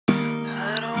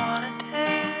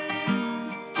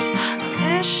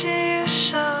miss you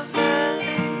so badly,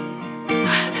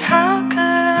 and how could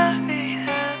I be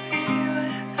happy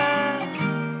without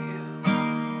you?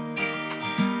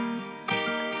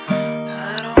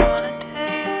 I don't wanna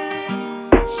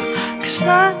dance, 'cause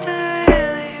nothing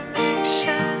really makes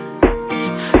sense.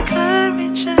 Could we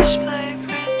just play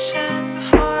pretend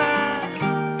before I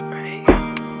break?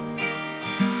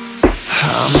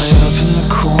 I'm laid up in the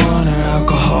corner,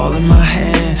 alcohol in my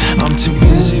hand. I'm too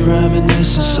busy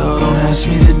reminiscing, so don't ask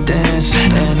me to dance.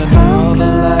 And under all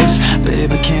the lights,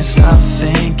 babe, I can't stop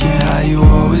thinking how you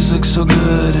always look so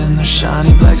good in those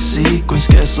shiny black sequins.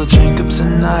 Guess I'll drink up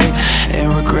tonight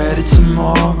and regret it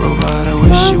tomorrow, but I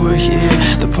wish you were here.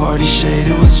 The party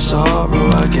shaded with sorrow.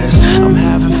 I guess I'm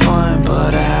having fun,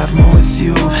 but I have more with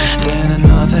you than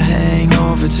another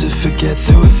hangover to forget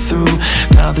through and through.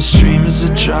 Now the streamers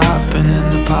are dropping and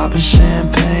the popping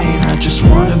champagne. I just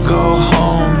wanna go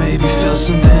home, maybe feel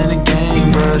something again.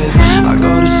 But if I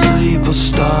go to sleep, I'll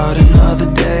start another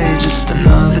day. Just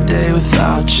another day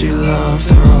without you, love,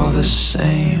 they're all the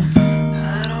same. I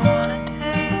don't wanna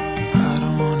dance, I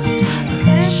don't wanna dance.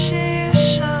 I miss you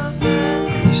so bad.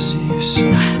 I miss you so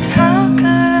bad. How could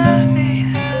I be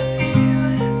happy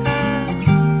without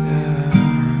you?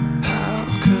 Yeah. How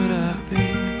could I be?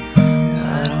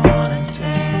 I don't wanna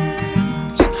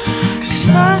dance, 'cause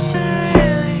nothing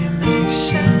really makes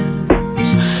sense.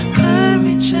 Could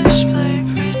we just play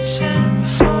pretend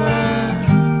before I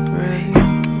break?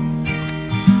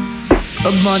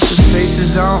 A bunch of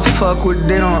faces I don't fuck with,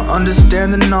 they don't understand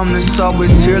the numbness.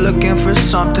 Always here looking for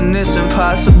something, it's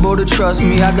impossible to trust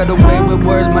me. I got a way with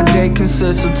words, my day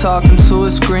consists of talking to a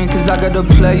screen. 'Cause I gotta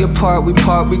play a part, we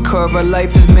curve. Our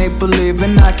life is make-believe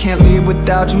and I can't leave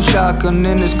without you. Shotgun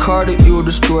in this car that you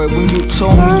destroyed when you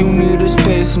told me you needed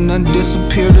space, and then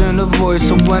disappeared in the voice.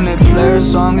 So when they play a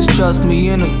song, it's just me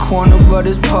in a corner of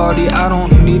this party. I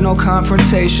don't need no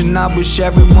confrontation, I wish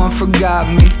everyone forgot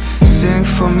me. Sing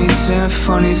for me,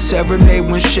 symphony, serenade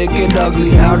when shit get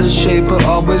ugly. Out of shape, but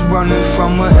always running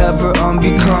from whatever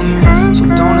unbecoming. So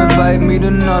don't invite me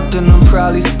to nothing, I'm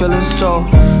probably spilling soul.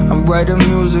 I'm writing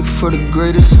music for the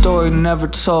greatest story never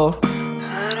told. I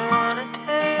don't wanna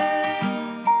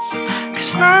dance,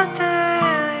 'cause nothing